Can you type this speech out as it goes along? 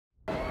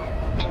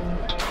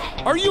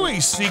Are you a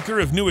seeker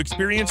of new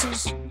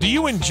experiences? Do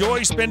you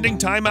enjoy spending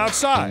time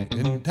outside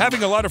and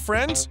having a lot of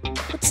friends?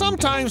 But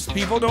sometimes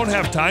people don't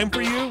have time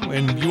for you,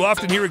 and you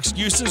often hear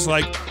excuses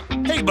like,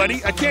 "Hey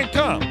buddy, I can't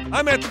come.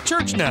 I'm at the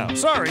church now,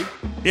 sorry."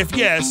 If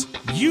yes,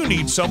 you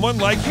need someone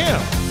like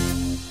him.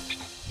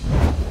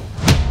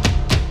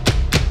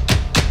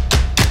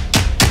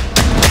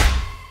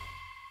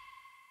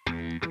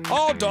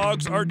 All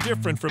dogs are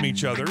different from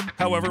each other.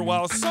 However,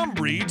 while some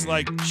breeds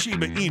like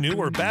Shiba Inu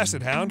or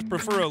Basset Hound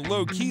prefer a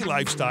low-key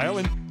lifestyle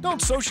and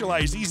don't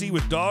socialize easy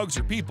with dogs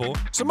or people,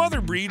 some other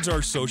breeds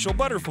are social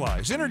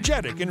butterflies,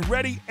 energetic and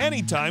ready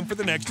anytime for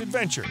the next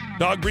adventure.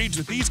 Dog breeds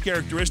with these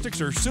characteristics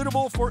are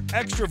suitable for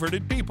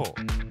extroverted people.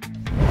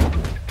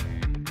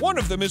 One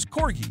of them is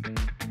Corgi.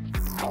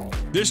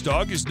 This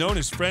dog is known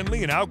as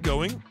friendly and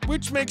outgoing,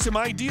 which makes him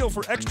ideal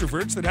for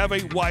extroverts that have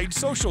a wide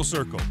social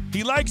circle.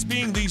 He likes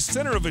being the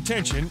center of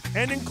attention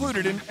and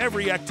included in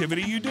every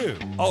activity you do.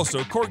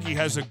 Also, Corgi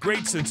has a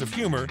great sense of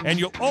humor, and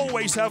you'll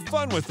always have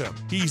fun with him.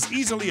 He's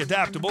easily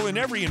adaptable in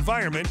every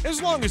environment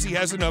as long as he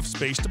has enough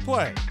space to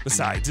play.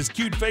 Besides, his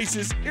cute face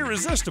is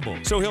irresistible,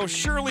 so he'll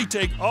surely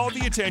take all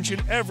the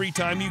attention every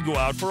time you go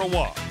out for a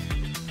walk.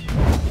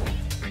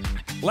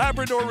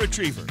 Labrador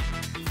Retriever.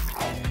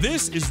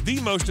 This is the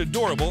most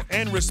adorable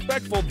and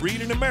respectful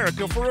breed in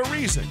America for a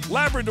reason.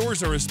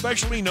 Labradors are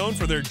especially known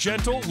for their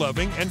gentle,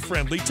 loving, and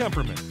friendly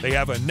temperament. They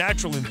have a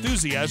natural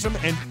enthusiasm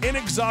and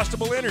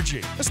inexhaustible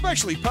energy.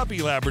 Especially puppy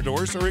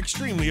Labradors are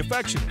extremely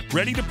affectionate,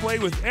 ready to play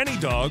with any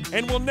dog,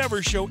 and will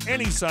never show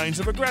any signs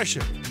of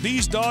aggression.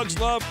 These dogs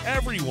love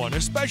everyone,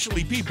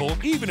 especially people,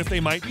 even if they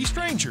might be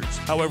strangers.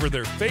 However,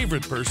 their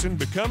favorite person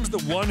becomes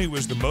the one who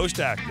is the most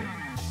active.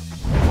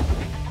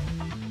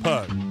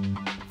 Pug.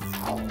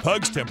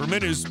 Pug's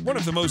temperament is one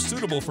of the most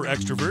suitable for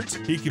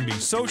extroverts. He can be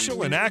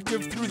social and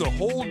active through the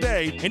whole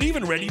day and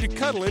even ready to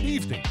cuddle at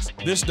evenings.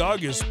 This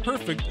dog is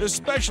perfect,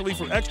 especially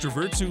for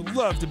extroverts who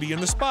love to be in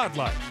the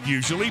spotlight.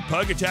 Usually,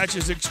 Pug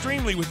attaches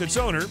extremely with its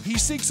owner. He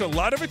seeks a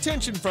lot of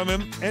attention from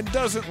him and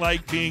doesn't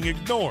like being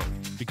ignored.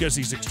 Because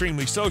he's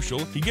extremely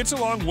social, he gets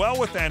along well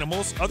with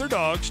animals, other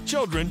dogs,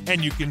 children,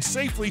 and you can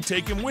safely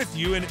take him with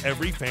you in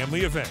every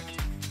family event.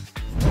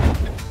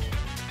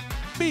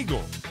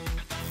 Beagle.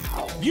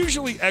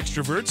 Usually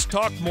extroverts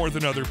talk more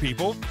than other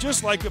people,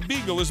 just like a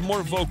beagle is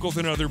more vocal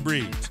than other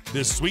breeds.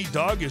 This sweet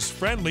dog is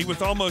friendly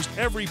with almost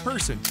every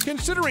person.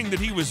 Considering that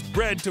he was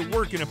bred to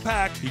work in a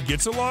pack, he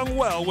gets along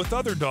well with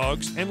other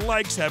dogs and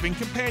likes having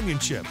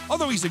companionship.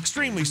 Although he's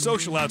extremely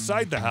social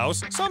outside the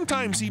house,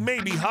 sometimes he may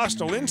be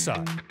hostile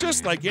inside.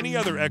 Just like any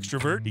other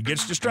extrovert, he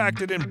gets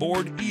distracted and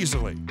bored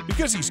easily.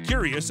 Because he's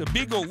curious, a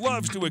beagle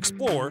loves to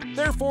explore,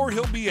 therefore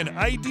he'll be an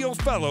ideal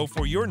fellow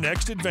for your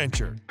next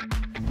adventure.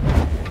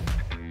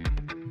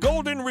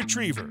 Golden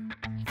Retriever.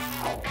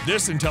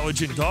 This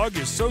intelligent dog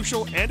is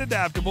social and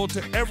adaptable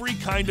to every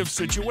kind of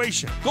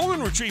situation.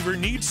 Golden Retriever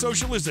needs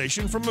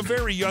socialization from a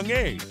very young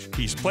age.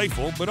 He's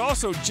playful, but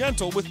also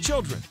gentle with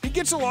children. He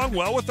gets along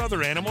well with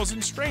other animals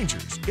and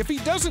strangers. If he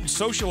doesn't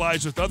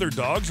socialize with other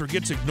dogs or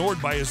gets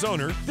ignored by his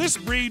owner, this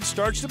breed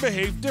starts to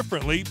behave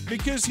differently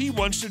because he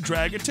wants to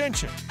drag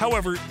attention.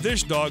 However,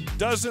 this dog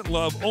doesn't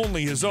love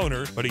only his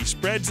owner, but he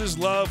spreads his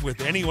love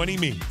with anyone he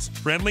meets.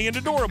 Friendly and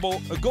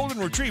adorable, a Golden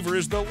Retriever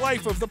is the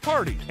life of the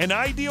party, an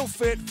ideal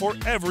fit for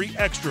every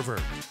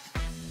extrovert.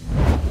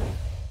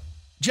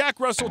 Jack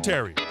Russell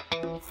Terrier.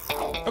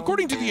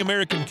 According to the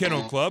American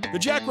Kennel Club, the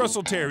Jack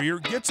Russell Terrier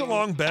gets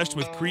along best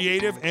with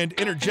creative and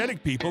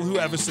energetic people who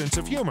have a sense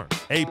of humor.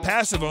 A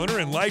passive owner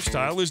and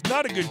lifestyle is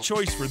not a good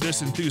choice for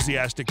this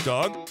enthusiastic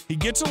dog. He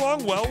gets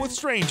along well with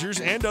strangers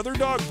and other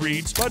dog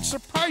breeds, but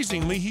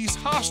surprisingly, he's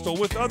hostile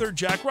with other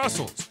Jack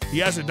Russells. He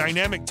has a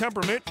dynamic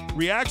temperament,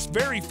 reacts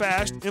very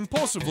fast,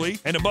 impulsively,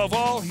 and above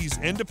all, he's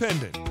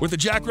independent. With a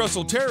Jack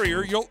Russell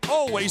Terrier, you'll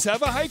always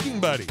have a hiking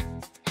buddy.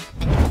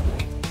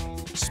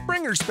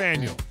 Springer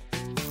Spaniel.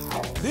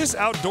 This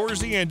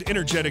outdoorsy and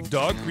energetic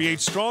dog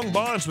creates strong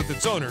bonds with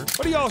its owner,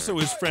 but he also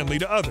is friendly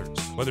to others,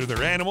 whether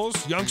they're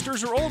animals,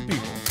 youngsters, or old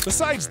people.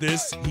 Besides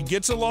this, he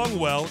gets along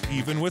well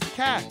even with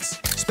cats.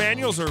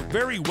 Spaniels are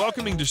very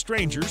welcoming to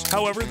strangers,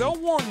 however, they'll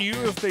warn you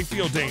if they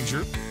feel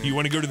danger. Do you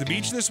want to go to the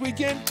beach this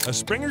weekend? A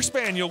Springer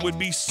Spaniel would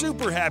be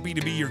super happy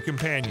to be your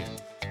companion.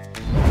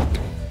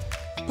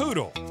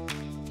 Poodle.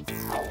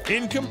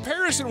 In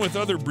comparison with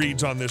other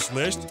breeds on this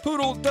list,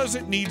 Poodle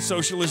doesn't need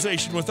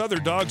socialization with other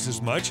dogs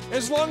as much,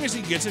 as long as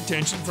he gets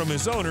attention from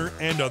his owner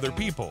and other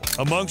people.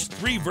 Amongst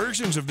 3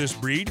 versions of this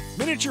breed,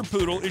 Miniature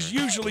Poodle is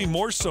usually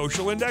more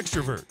social and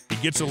extrovert. He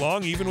gets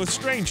along even with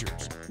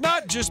strangers.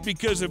 Not just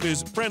because of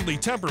his friendly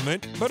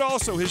temperament, but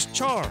also his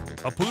charm.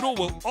 A Poodle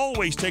will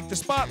always take the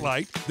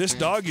spotlight. This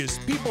dog is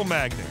people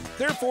magnet.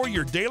 Therefore,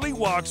 your daily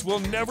walks will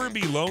never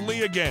be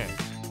lonely again.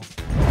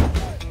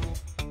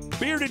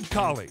 Bearded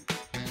Collie.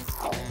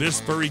 This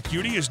furry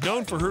cutie is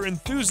known for her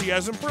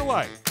enthusiasm for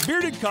life.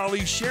 Bearded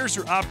Collie shares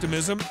her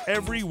optimism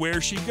everywhere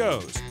she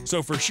goes,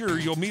 so for sure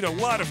you'll meet a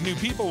lot of new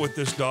people with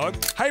this dog.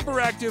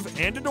 Hyperactive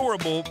and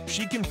adorable,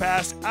 she can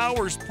pass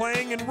hours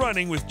playing and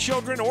running with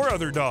children or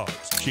other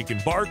dogs. She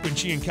can bark when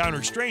she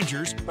encounters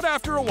strangers, but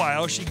after a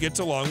while she gets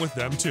along with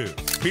them too.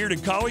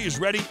 Bearded Collie is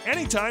ready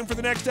anytime for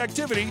the next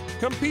activity,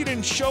 compete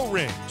in show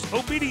rings,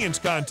 obedience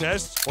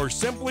contests, or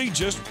simply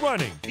just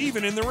running,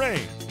 even in the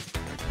rain.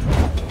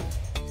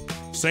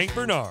 Saint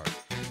Bernard.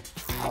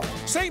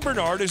 Saint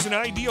Bernard is an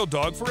ideal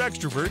dog for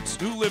extroverts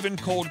who live in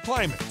cold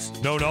climates.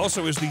 Known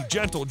also as the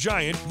gentle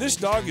giant, this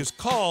dog is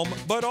calm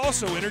but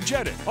also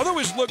energetic. Although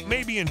his look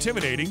may be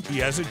intimidating, he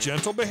has a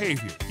gentle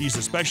behavior. He's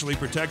especially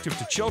protective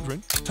to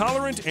children.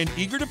 Tolerant and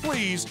eager to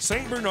please,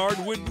 Saint Bernard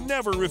would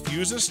never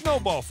refuse a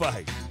snowball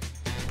fight.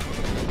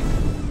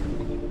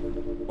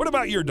 What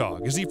about your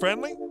dog? Is he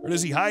friendly? Or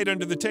does he hide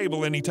under the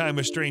table anytime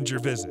a stranger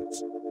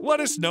visits? Let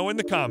us know in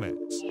the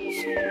comments.